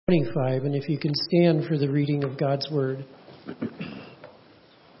25, and if you can stand for the reading of God's Word.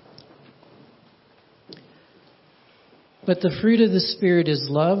 But the fruit of the Spirit is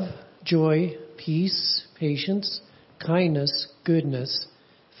love, joy, peace, patience, kindness, goodness,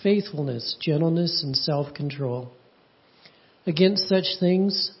 faithfulness, gentleness, and self-control. Against such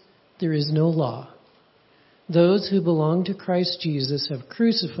things there is no law. Those who belong to Christ Jesus have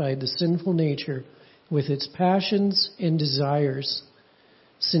crucified the sinful nature with its passions and desires.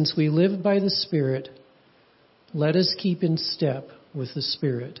 Since we live by the Spirit, let us keep in step with the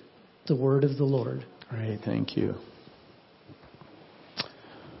Spirit. The word of the Lord. Great, thank you.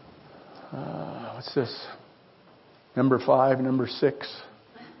 What's this? Number 5, number 6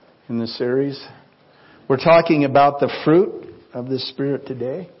 in the series. We're talking about the fruit of the Spirit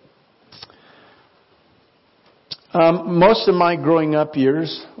today. Most of my growing up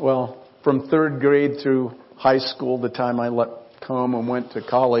years, well, from 3rd grade through high school, the time I left home and went to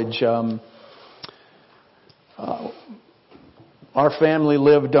college, our family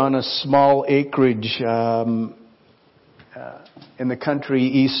lived on a small acreage in the country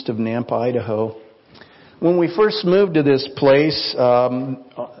east of Nampa, Idaho. When we first moved to this place,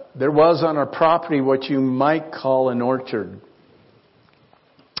 there was on our property what you might call an orchard.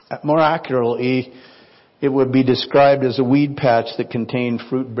 More accurately, it would be described as a weed patch that contained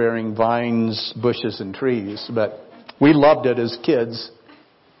fruit-bearing vines, bushes, and trees. But we loved it as kids.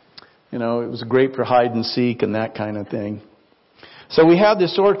 You know, it was great for hide and seek and that kind of thing. So we had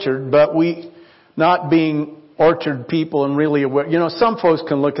this orchard, but we, not being orchard people and really aware, you know, some folks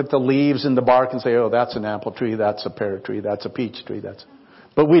can look at the leaves and the bark and say, oh, that's an apple tree, that's a pear tree, that's a peach tree,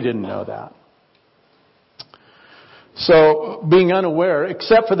 but we didn't know that. So, being unaware,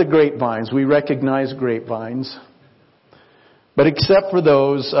 except for the grapevines, we recognize grapevines. But except for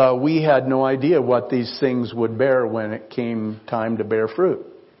those, we had no idea what these things would bear when it came time to bear fruit.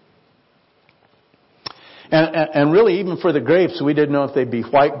 And really, even for the grapes, we didn't know if they'd be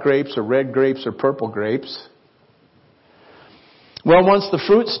white grapes or red grapes or purple grapes. Well, once the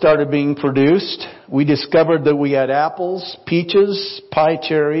fruit started being produced, we discovered that we had apples, peaches, pie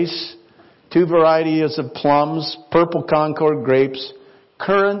cherries, 2 varieties of plums, purple Concord grapes,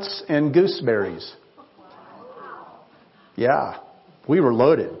 currants, and gooseberries. Yeah, we were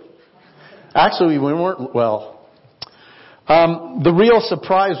loaded. Actually, we weren't, well, the real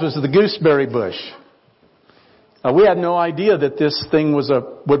surprise was the gooseberry bush. We had no idea that this thing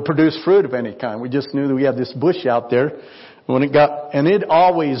would produce fruit of any kind. We just knew that we had this bush out there. When it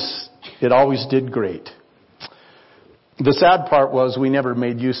always did great. The sad part was we never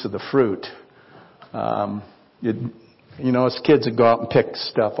made use of the fruit. As kids would go out and pick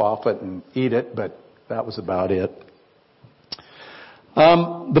stuff off it and eat it, but that was about it.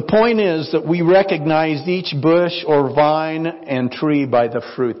 The point is that we recognized each bush or vine and tree by the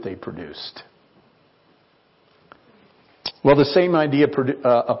fruit they produced. Well, the same idea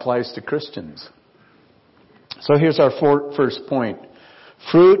applies to Christians. So here's our first point.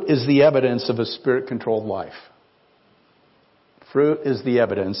 Fruit is the evidence of a Spirit-controlled life. Fruit is the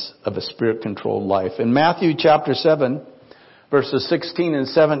evidence of a Spirit-controlled life. In Matthew chapter 7, verses 16 and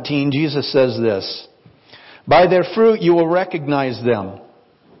 17, Jesus says this, "By their fruit you will recognize them.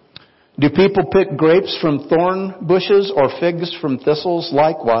 Do people pick grapes from thorn bushes or figs from thistles?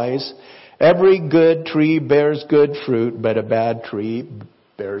 Likewise, every good tree bears good fruit, but a bad tree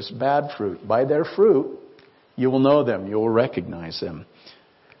bears bad fruit. By their fruit you will know them. You will recognize them."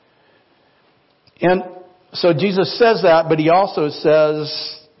 And so Jesus says that, but he also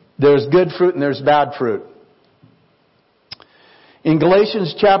says there's good fruit and there's bad fruit. In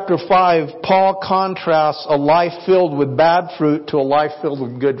Galatians chapter 5, Paul contrasts a life filled with bad fruit to a life filled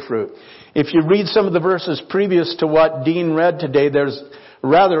with good fruit. If you read some of the verses previous to what Dean read today, there's a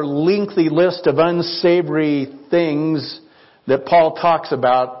rather lengthy list of unsavory things that Paul talks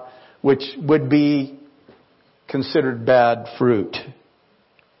about, which would be considered bad fruit.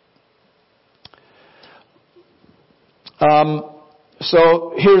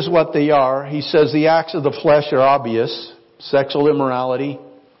 So here's what they are. He says the acts of the flesh are obvious: sexual immorality,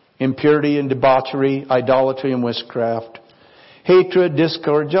 impurity and debauchery, idolatry and witchcraft, hatred,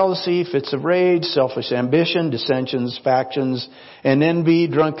 discord, jealousy, fits of rage, selfish ambition, dissensions, factions, and envy,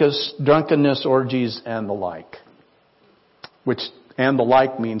 drunkenness, orgies, and the like. Which, and the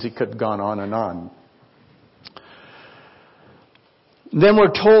like means he could have gone on and on. Then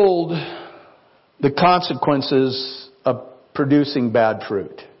we're told the consequences of producing bad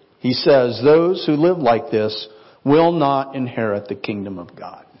fruit. He says, those who live like this will not inherit the kingdom of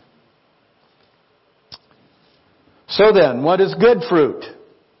God. So then, what is good fruit?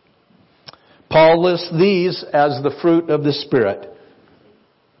 Paul lists these as the fruit of the Spirit.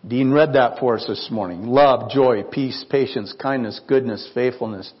 Dean read that for us this morning. Love, joy, peace, patience, kindness, goodness,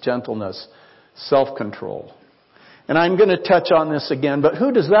 faithfulness, gentleness, self-control. And I'm going to touch on this again, but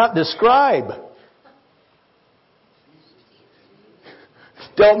who does that describe?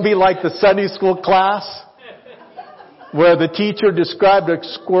 Don't be like the Sunday school class where the teacher described a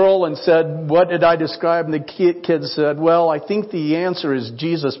squirrel and said, "What did I describe?" And the kids said, "Well, I think the answer is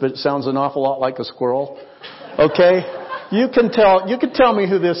Jesus, but it sounds an awful lot like a squirrel." Okay? You can tell me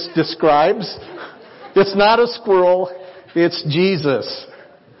who this describes. It's not a squirrel, it's Jesus.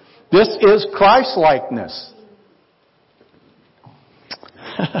 This is Christ-likeness.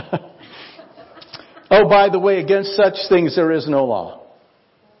 Oh, by the way, against such things there is no law.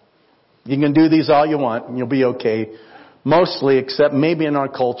 You can do these all you want and you'll be okay. Mostly, except maybe in our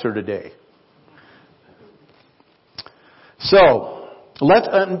culture today. So,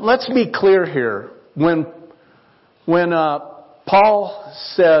 let's be clear here. When Paul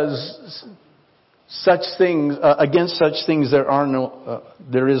says such things against such things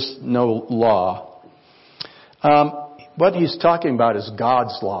there is no law. What he's talking about is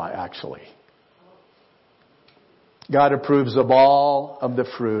God's law, actually. God approves of all of the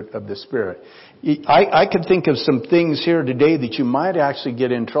fruit of the Spirit. I could think of some things here today that you might actually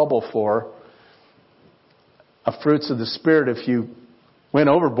get in trouble for, fruits of the Spirit, if you went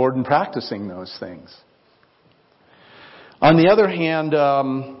overboard in practicing those things. On the other hand,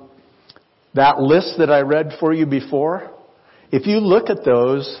 that list that I read for you before, if you look at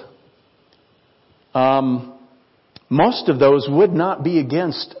those, most of those would not be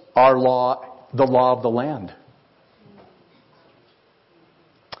against our law, the law of the land.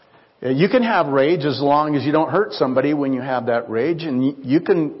 You can have rage as long as you don't hurt somebody when you have that rage, and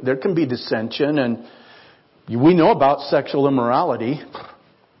there can be dissension, and we know about sexual immorality.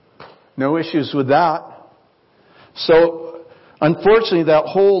 No issues with that. So, unfortunately, that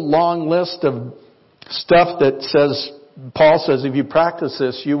whole long list of stuff that Paul says, if you practice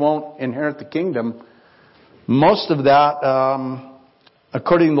this, you won't inherit the kingdom. Most of that,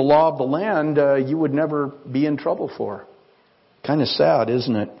 according to the law of the land, you would never be in trouble for. Kind of sad,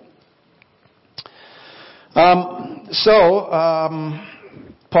 isn't it?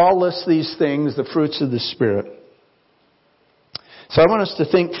 Paul lists these things, the fruits of the Spirit. So I want us to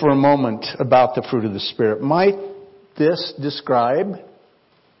think for a moment about the fruit of the Spirit. Might this describe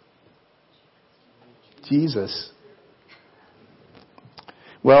Jesus?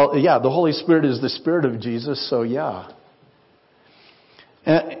 Well, yeah, the Holy Spirit is the Spirit of Jesus, so yeah.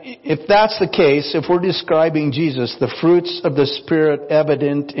 If that's the case, if we're describing Jesus, the fruits of the Spirit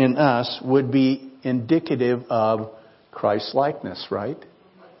evident in us would be indicative of Christ-likeness, right?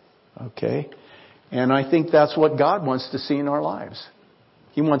 Okay. And I think that's what God wants to see in our lives.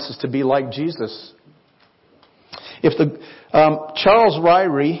 He wants us to be like Jesus. Charles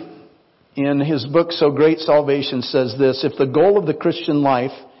Ryrie, in his book So Great Salvation, says this: if the goal of the Christian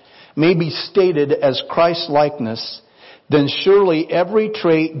life may be stated as Christ-likeness, then surely every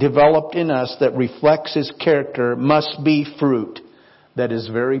trait developed in us that reflects His character must be fruit that is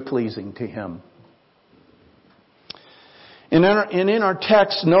very pleasing to Him. And in our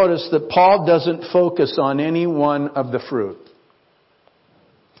text, notice that Paul doesn't focus on any one of the fruit.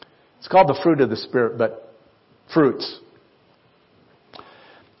 It's called the fruit of the Spirit, but fruits.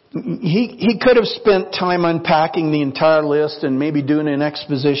 He could have spent time unpacking the entire list and maybe doing an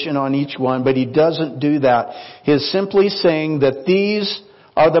exposition on each one, but he doesn't do that. He's simply saying that these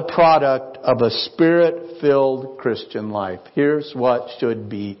are the product of a Spirit-filled Christian life. Here's what should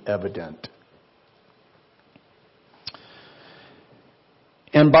be evident.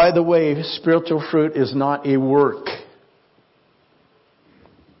 And by the way, spiritual fruit is not a work.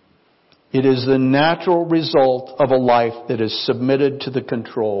 It is the natural result of a life that is submitted to the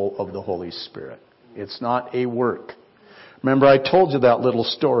control of the Holy Spirit. It's not a work. Remember, I told you that little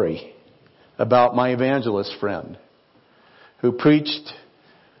story about my evangelist friend who preached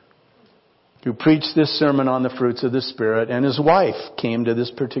this sermon on the fruits of the Spirit, and his wife came to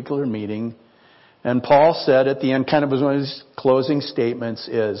this particular meeting. And Paul said at the end, kind of as one of his closing statements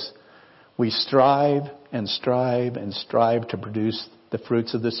is, we strive and strive and strive to produce the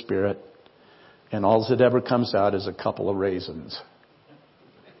fruits of the Spirit, and all that ever comes out is a couple of raisins.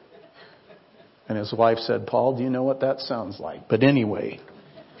 And his wife said, Paul, do you know what that sounds like? But anyway,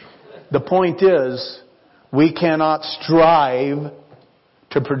 the point is, we cannot strive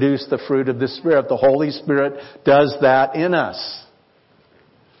to produce the fruit of the Spirit. The Holy Spirit does that in us.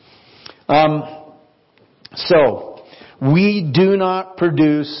 So, we do not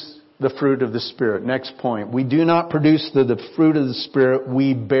produce the fruit of the Spirit. Next point. We do not produce the fruit of the Spirit.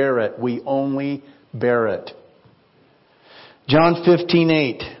 We bear it. We only bear it. John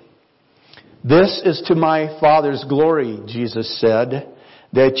 15:8. This is to my Father's glory, Jesus said,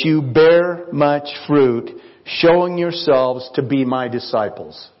 that you bear much fruit, showing yourselves to be my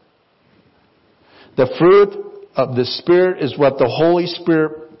disciples. The fruit of the Spirit is what the Holy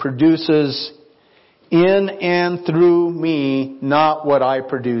Spirit produces in and through me, not what I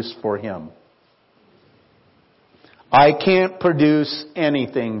produce for Him. I can't produce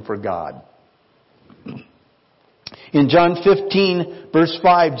anything for God. In John 15, verse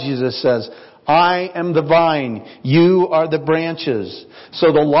 5, Jesus says, I am the vine, you are the branches.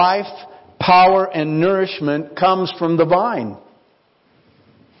 So the life, power, and nourishment comes from the vine.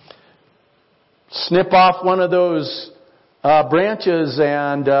 Snip off one of those branches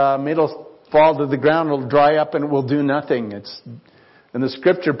and it'll fall to the ground, it'll dry up, and it will do nothing. And the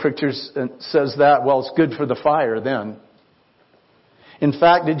scripture pictures says that, well, it's good for the fire then. In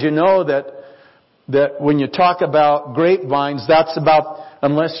fact, did you know that when you talk about grapevines, that's about,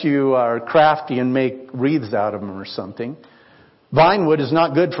 unless you are crafty and make wreaths out of them or something, vine wood is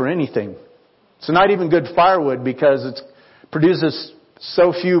not good for anything. It's not even good firewood because it produces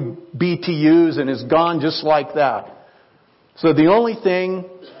so few BTUs and is gone just like that. So the only thing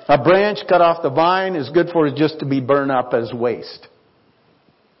a branch cut off the vine is good for is just to be burned up as waste.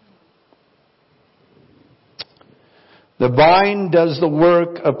 The vine does the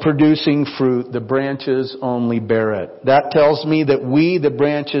work of producing fruit. The branches only bear it. That tells me that we, the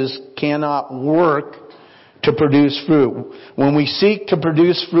branches, cannot work to produce fruit. When we seek to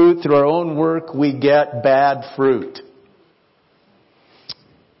produce fruit through our own work, we get bad fruit.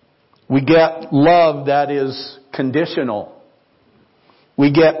 We get love that is conditional.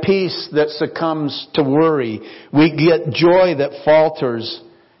 We get peace that succumbs to worry. We get joy that falters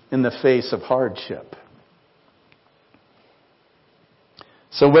in the face of hardship.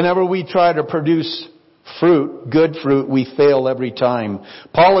 So whenever we try to produce fruit, good fruit, we fail every time.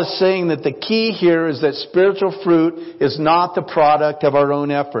 Paul is saying that the key here is that spiritual fruit is not the product of our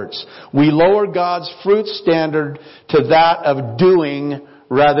own efforts. We lower God's fruit standard to that of doing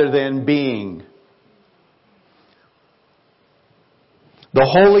rather than being. The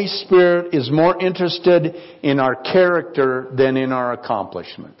Holy Spirit is more interested in our character than in our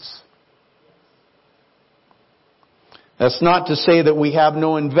accomplishments. That's not to say that we have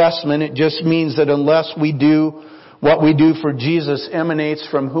no investment. It just means that unless we do what we do for Jesus emanates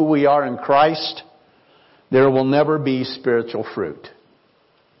from who we are in Christ, there will never be spiritual fruit.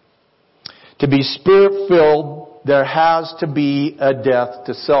 To be Spirit-filled, there has to be a death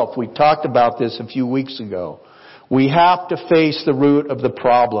to self. We talked about this a few weeks ago. We have to face the root of the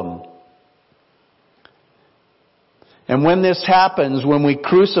problem. And when this happens, when we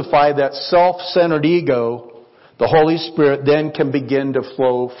crucify that self-centered ego, the Holy Spirit then can begin to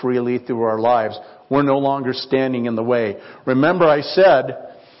flow freely through our lives. We're no longer standing in the way. Remember I said,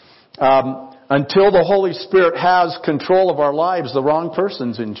 until the Holy Spirit has control of our lives, the wrong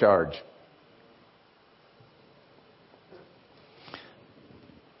person's in charge.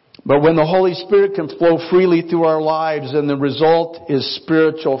 But when the Holy Spirit can flow freely through our lives, and the result is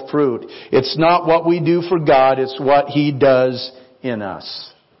spiritual fruit. It's not what we do for God, it's what He does in us.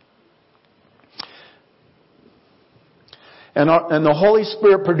 And the Holy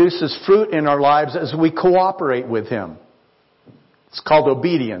Spirit produces fruit in our lives as we cooperate with Him. It's called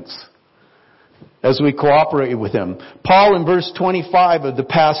obedience. As we cooperate with Him. Paul in verse 25 of the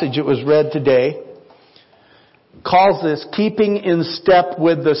passage that was read today calls this keeping in step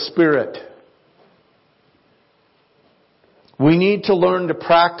with the Spirit. We need to learn to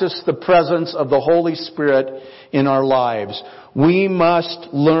practice the presence of the Holy Spirit in our lives. We must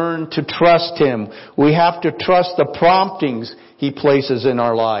learn to trust Him. We have to trust the promptings He places in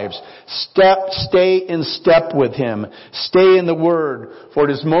our lives. Stay in step with Him. Stay in the Word. For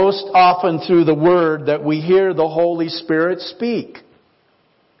it is most often through the Word that we hear the Holy Spirit speak.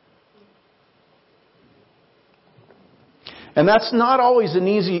 And that's not always an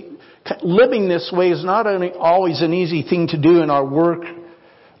easy... Living this way is not always an easy thing to do in our work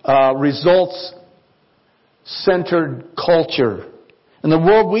results-centered culture. In the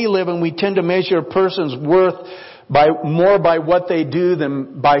world we live in, we tend to measure a person's worth more by what they do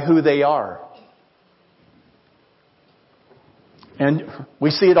than by who they are. And we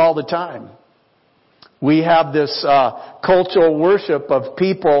see it all the time. We have this cultural worship of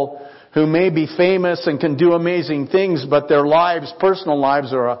people who may be famous and can do amazing things, but their lives, personal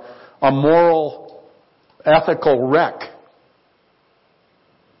lives, are a moral, ethical wreck.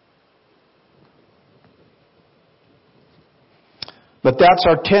 But that's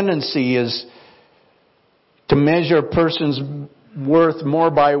our tendency, is to measure a person's worth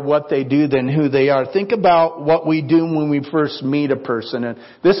more by what they do than who they are. Think about what we do when we first meet a person. And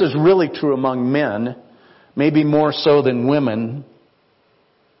this is really true among men, maybe more so than women.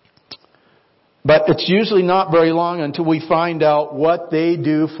 But it's usually not very long until we find out what they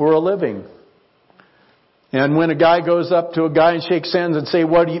do for a living. And when a guy goes up to a guy and shakes hands and say,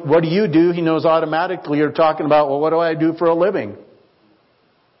 what do you do? He knows automatically you're talking about, well, what do I do for a living?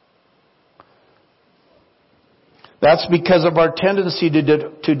 That's because of our tendency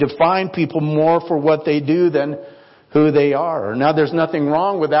to define people more for what they do than who they are. Now, there's nothing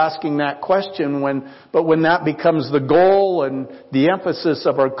wrong with asking that question, but when that becomes the goal and the emphasis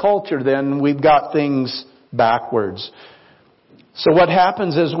of our culture, then we've got things backwards. So what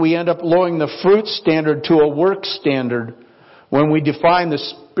happens is we end up lowering the fruit standard to a work standard when we define the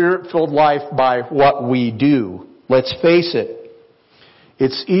Spirit-filled life by what we do. Let's face it.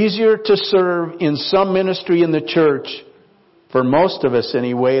 It's easier to serve in some ministry in the church, for most of us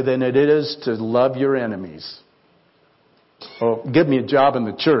anyway, than it is to love your enemies. Well, give me a job in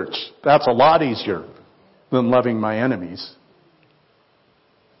the church. That's a lot easier than loving my enemies.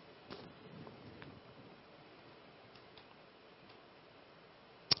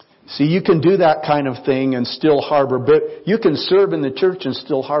 See, you can do that kind of thing and still harbor you can serve in the church and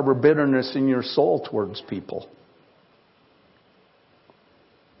still harbor bitterness in your soul towards people.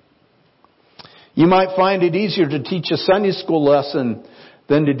 You might find it easier to teach a Sunday school lesson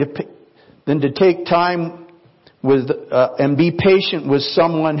than to take time with and be patient with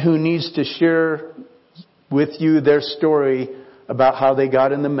someone who needs to share with you their story about how they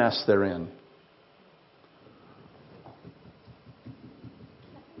got in the mess they're in.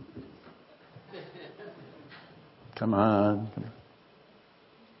 Come on.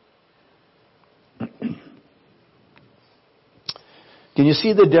 Can you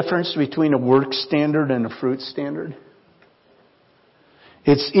see the difference between a work standard and a fruit standard?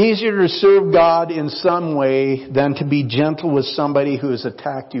 It's easier to serve God in some way than to be gentle with somebody who has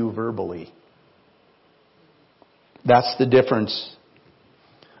attacked you verbally. That's the difference.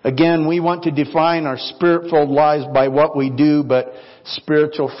 Again, we want to define our Spirit-filled lives by what we do, but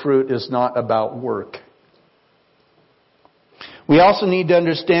spiritual fruit is not about work. We also need to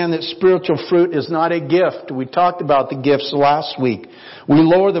understand that spiritual fruit is not a gift. We talked about the gifts last week. We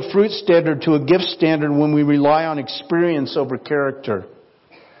lower the fruit standard to a gift standard when we rely on experience over character.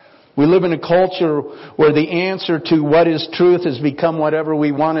 We live in a culture where the answer to what is truth has become whatever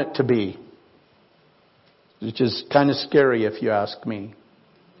we want it to be, which is kind of scary if you ask me.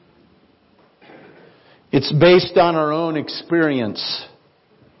 It's based on our own experience.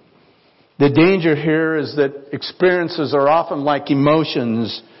 The danger here is that experiences are often like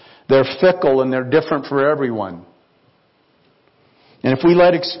emotions. They're fickle and they're different for everyone. And if we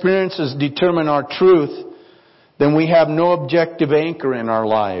let experiences determine our truth, then we have no objective anchor in our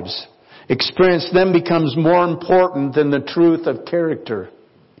lives. Experience then becomes more important than the truth of character.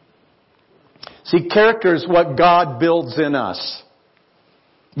 See, character is what God builds in us.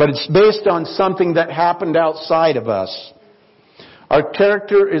 But it's based on something that happened outside of us. Our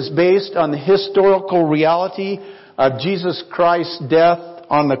character is based on the historical reality of Jesus Christ's death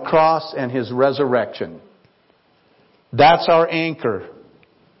on the cross and His resurrection. That's our anchor.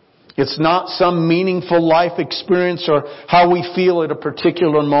 It's not some meaningful life experience or how we feel at a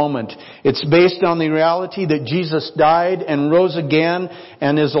particular moment. It's based on the reality that Jesus died and rose again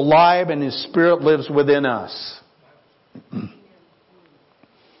and is alive and His Spirit lives within us.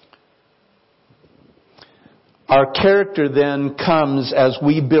 Our character then comes as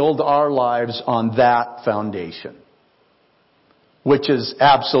we build our lives on that foundation, which is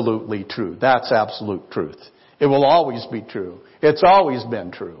absolutely true. That's absolute truth. It will always be true. It's always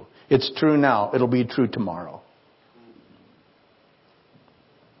been true. It's true now. It'll be true tomorrow.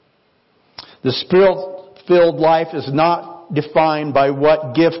 The Spirit-filled life is not defined by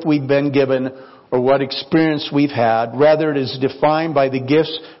what gift we've been given or what experience we've had. Rather, it is defined by the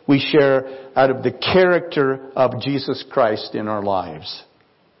gifts we share out of the character of Jesus Christ in our lives.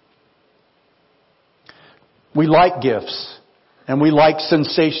 We like gifts and we like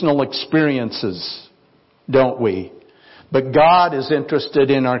sensational experiences, don't we? But God is interested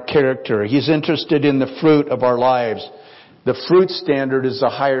in our character. He's interested in the fruit of our lives. The fruit standard is a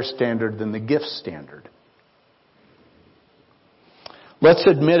higher standard than the gift standard. Let's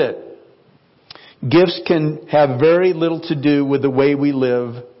admit it. Gifts can have very little to do with the way we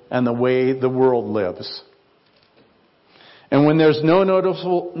live and the way the world lives. And when there's no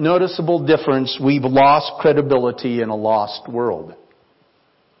noticeable difference, we've lost credibility in a lost world.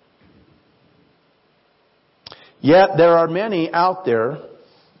 Yet there are many out there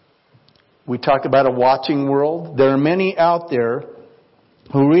We talk about a watching world. There are many out there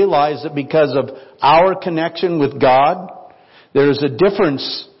who realize that because of our connection with God, there is a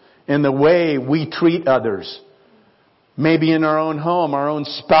difference in the way we treat others. Maybe in our own home, our own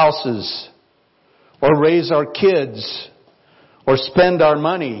spouses, or raise our kids, or spend our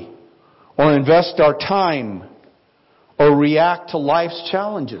money, or invest our time, or react to life's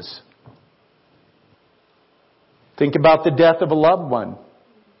challenges. Think about the death of a loved one.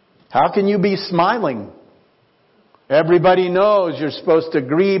 How can you be smiling? Everybody knows you're supposed to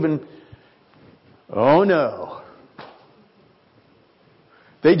grieve and, oh no.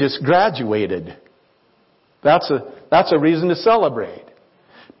 They just graduated. That's a reason to celebrate.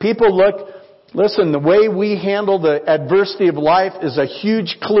 People listen, the way we handle the adversity of life is a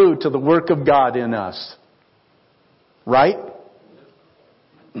huge clue to the work of God in us. Right?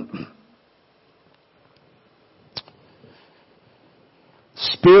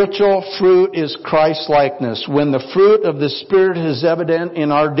 Spiritual fruit is Christ-likeness. When the fruit of the Spirit is evident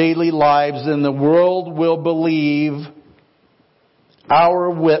in our daily lives, then the world will believe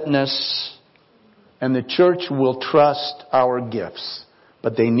our witness and the church will trust our gifts.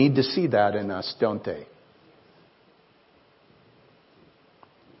 But they need to see that in us, don't they?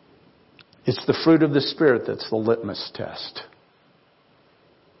 It's the fruit of the Spirit that's the litmus test.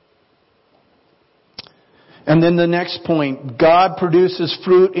 And then the next point, God produces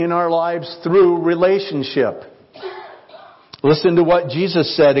fruit in our lives through relationship. Listen to what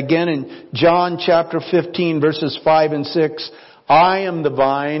Jesus said again in John chapter 15 verses 5 and 6. I am the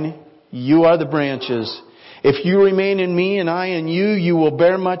vine, you are the branches. If you remain in me and I in you, you will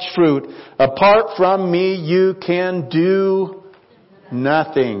bear much fruit. Apart from me, you can do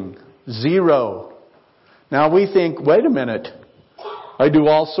nothing. Zero. Now we think, wait a minute. I do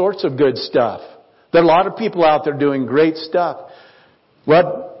all sorts of good stuff. There are a lot of people out there doing great stuff.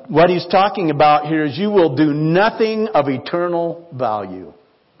 What he's talking about here is you will do nothing of eternal value.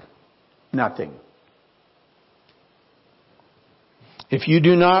 Nothing. If you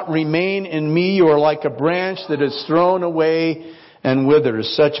do not remain in me, you are like a branch that is thrown away and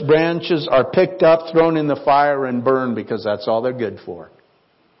withers. Such branches are picked up, thrown in the fire, and burned because that's all they're good for.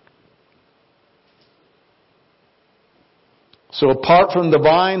 So apart from the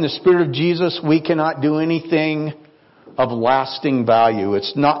vine, the Spirit of Jesus, we cannot do anything of lasting value.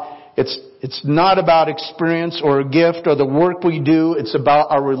 It's not about experience or a gift or the work we do. It's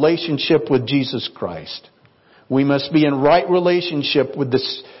about our relationship with Jesus Christ. We must be in right relationship with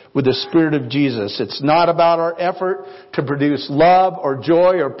the Spirit of Jesus. It's not about our effort to produce love or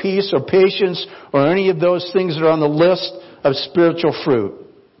joy or peace or patience or any of those things that are on the list of spiritual fruit.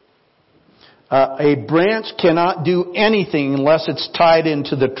 A branch cannot do anything unless it's tied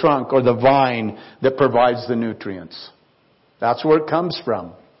into the trunk or the vine that provides the nutrients. That's where it comes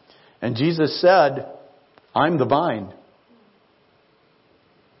from. And Jesus said, I'm the vine.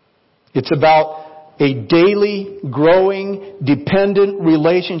 It's about a daily, growing, dependent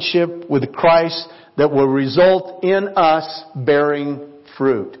relationship with Christ that will result in us bearing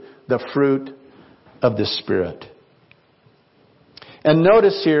fruit. The fruit of the Spirit. And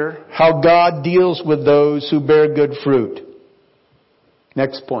notice here how God deals with those who bear good fruit.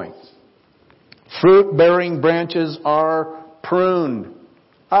 Next point. Fruit-bearing branches are pruned.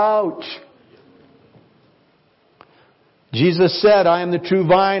 Ouch! Jesus said, I am the true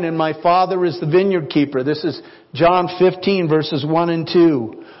vine and my Father is the vineyard keeper. This is John 15 verses 1 and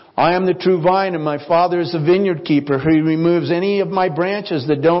 2. I am the true vine and my Father is the vineyard keeper. He removes any of my branches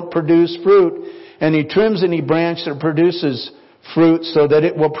that don't produce fruit, and He trims any branch that produces fruit so that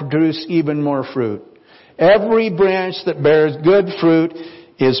it will produce even more fruit. Every branch that bears good fruit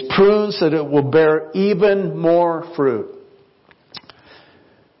is pruned so that it will bear even more fruit.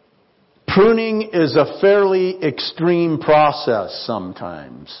 Pruning is a fairly extreme process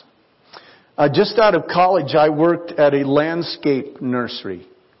sometimes. Just out of college, I worked at a landscape nursery.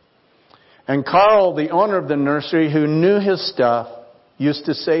 And Carl, the owner of the nursery, who knew his stuff, used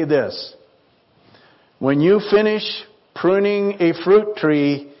to say this: when you finish pruning a fruit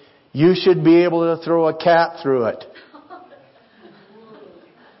tree, you should be able to throw a cat through it.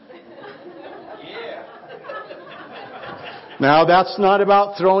 Now, that's not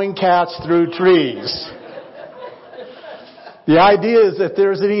about throwing cats through trees. The idea is that if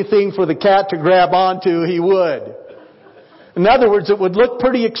there's anything for the cat to grab onto, he would. In other words, it would look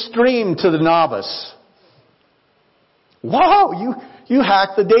pretty extreme to the novice. Wow, you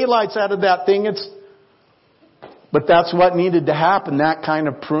hacked the daylights out of that thing. But that's what needed to happen, that kind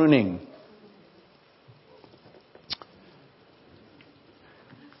of pruning.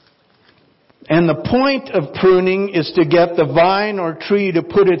 And the point of pruning is to get the vine or tree to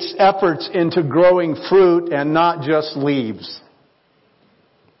put its efforts into growing fruit and not just leaves.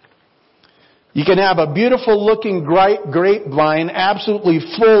 You can have a beautiful looking grapevine absolutely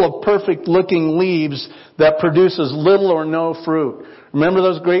full of perfect looking leaves that produces little or no fruit. Remember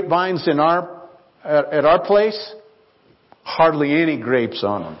those grapevines at our place? Hardly any grapes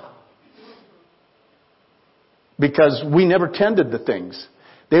on them. Because we never tended the things.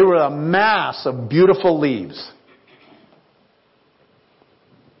 They were a mass of beautiful leaves.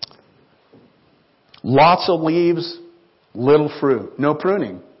 Lots of leaves, little fruit. No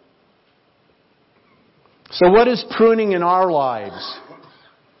pruning. So what is pruning in our lives?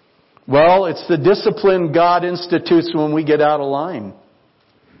 Well, it's the discipline God institutes when we get out of line.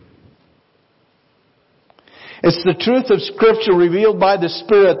 It's the truth of Scripture revealed by the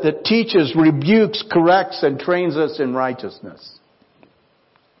Spirit that teaches, rebukes, corrects, and trains us in righteousness.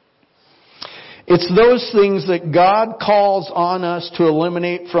 It's those things that God calls on us to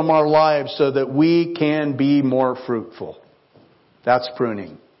eliminate from our lives so that we can be more fruitful. That's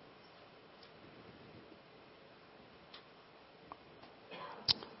pruning.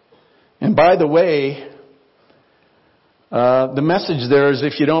 And by the way, the message there is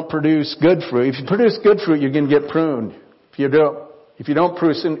if you don't produce good fruit, you're going to get pruned. If you don't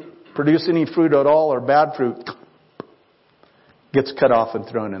produce any fruit at all or bad fruit, gets cut off and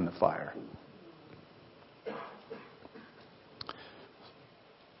thrown in the fire.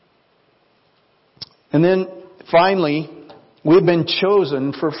 And then finally, we've been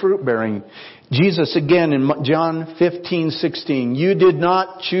chosen for fruit bearing. Jesus again in John 15:16, you did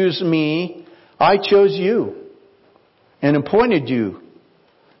not choose me, I chose you and appointed you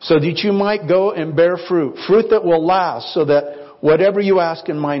so that you might go and bear fruit that will last, so that whatever you ask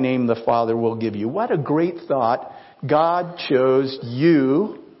in my name, the Father will give you. What a great thought. God chose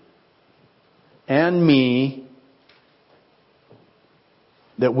you and me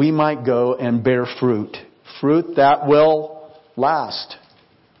that we might go and bear fruit that will last.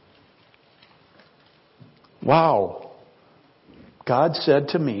 Wow. God said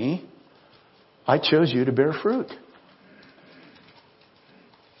to me, I chose you to bear fruit.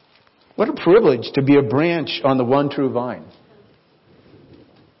 What a privilege to be a branch on the one true vine.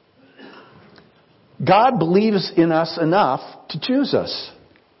 God believes in us enough to choose us.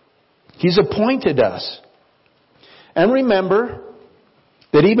 He's appointed us. And remember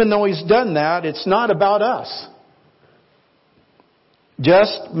that even though He's done that, it's not about us.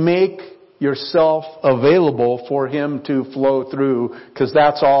 Just make yourself available for Him to flow through, because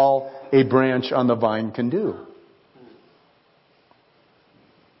that's all a branch on the vine can do.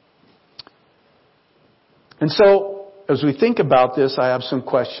 And so, as we think about this, I have some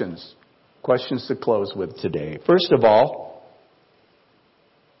questions. Questions to close with today. First of all,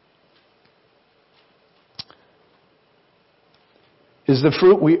 is the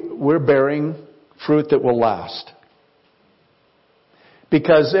fruit we're bearing fruit that will last?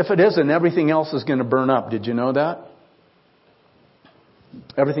 Because if it isn't, everything else is going to burn up. Did you know that?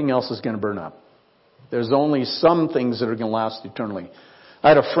 Everything else is going to burn up. There's only some things that are going to last eternally. I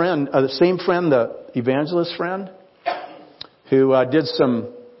had a friend, the same friend, the evangelist friend, who did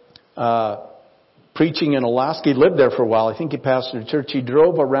some preaching in Alaska. He lived there for a while. I think he pastored a church. He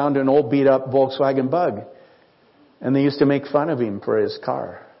drove around an old beat-up Volkswagen Bug. And they used to make fun of him for his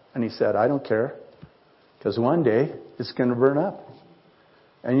car. And he said, I don't care, because one day it's going to burn up.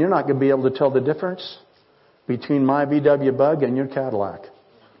 And you're not going to be able to tell the difference between my VW Bug and your Cadillac.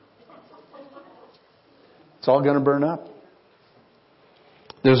 It's all going to burn up.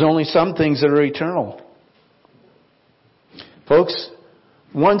 There's only some things that are eternal. Folks,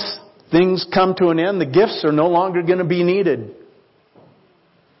 once things come to an end, the gifts are no longer going to be needed.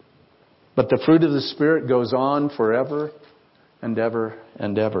 But the fruit of the Spirit goes on forever and ever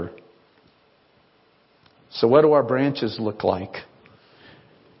and ever. So what do our branches look like?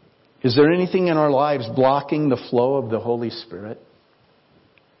 Is there anything in our lives blocking the flow of the Holy Spirit?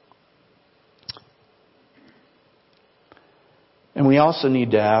 And we also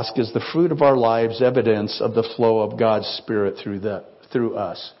need to ask, is the fruit of our lives evidence of the flow of God's Spirit through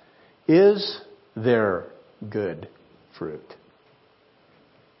us? Is there good fruit?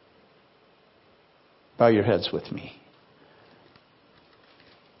 Bow your heads with me.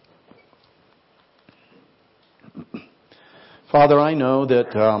 Father, I know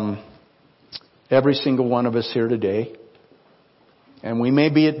that every single one of us here today, and we may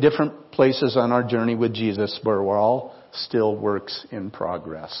be at different places on our journey with Jesus, but we're all still works in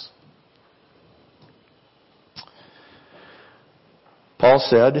progress. Paul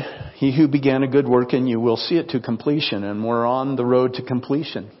said, he who began a good work in you will see it to completion, and we're on the road to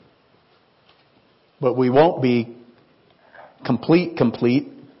completion. But we won't be complete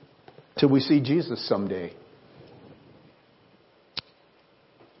till we see Jesus someday.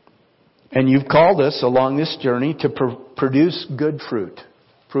 And you've called us along this journey to produce good fruit.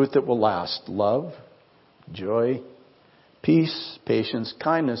 Fruit that will last. Love, joy, peace, patience,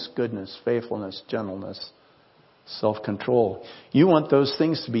 kindness, goodness, faithfulness, gentleness, self-control. You want those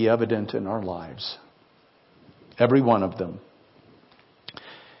things to be evident in our lives. Every one of them.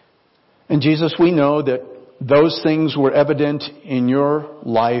 And Jesus, we know that those things were evident in your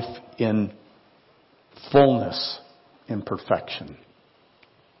life in fullness, in perfection.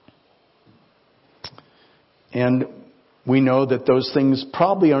 And we know that those things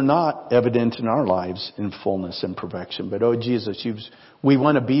probably are not evident in our lives in fullness and perfection. But oh Jesus, we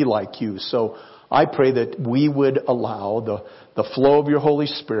want to be like you. So I pray that we would allow the flow of your Holy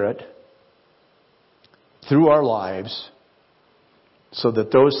Spirit through our lives so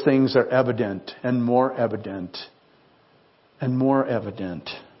that those things are evident and more evident and more evident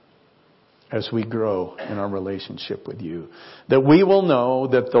as we grow in our relationship with you. That we will know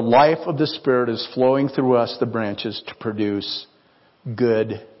that the life of the Spirit is flowing through us, the branches, to produce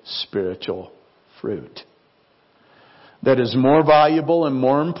good spiritual fruit. That is more valuable and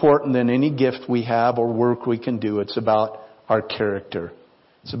more important than any gift we have or work we can do. It's about our character.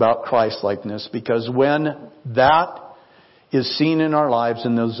 It's about Christ-likeness. Because when that is seen in our lives,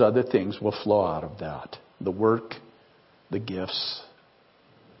 and those other things will flow out of that. The work, the gifts.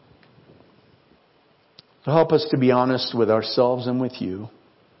 So help us to be honest with ourselves and with you.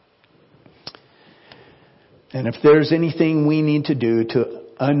 And if there's anything we need to do to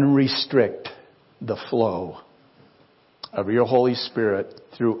unrestrict the flow of your Holy Spirit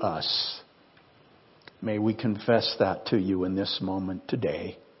through us, may we confess that to you in this moment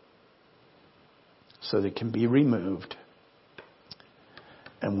today so that it can be removed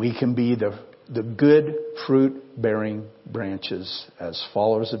and we can be the good fruit-bearing branches as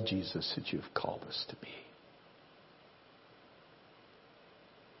followers of Jesus that you've called us to be.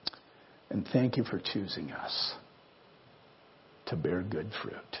 And thank you for choosing us to bear good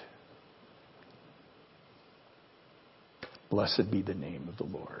fruit. Blessed be the name of the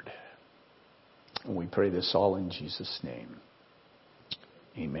Lord. And we pray this all in Jesus' name.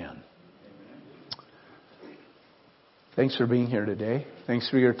 Amen. Thanks for being here today. Thanks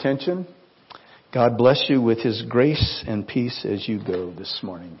for your attention. God bless you with His grace and peace as you go this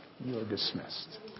morning. You are dismissed.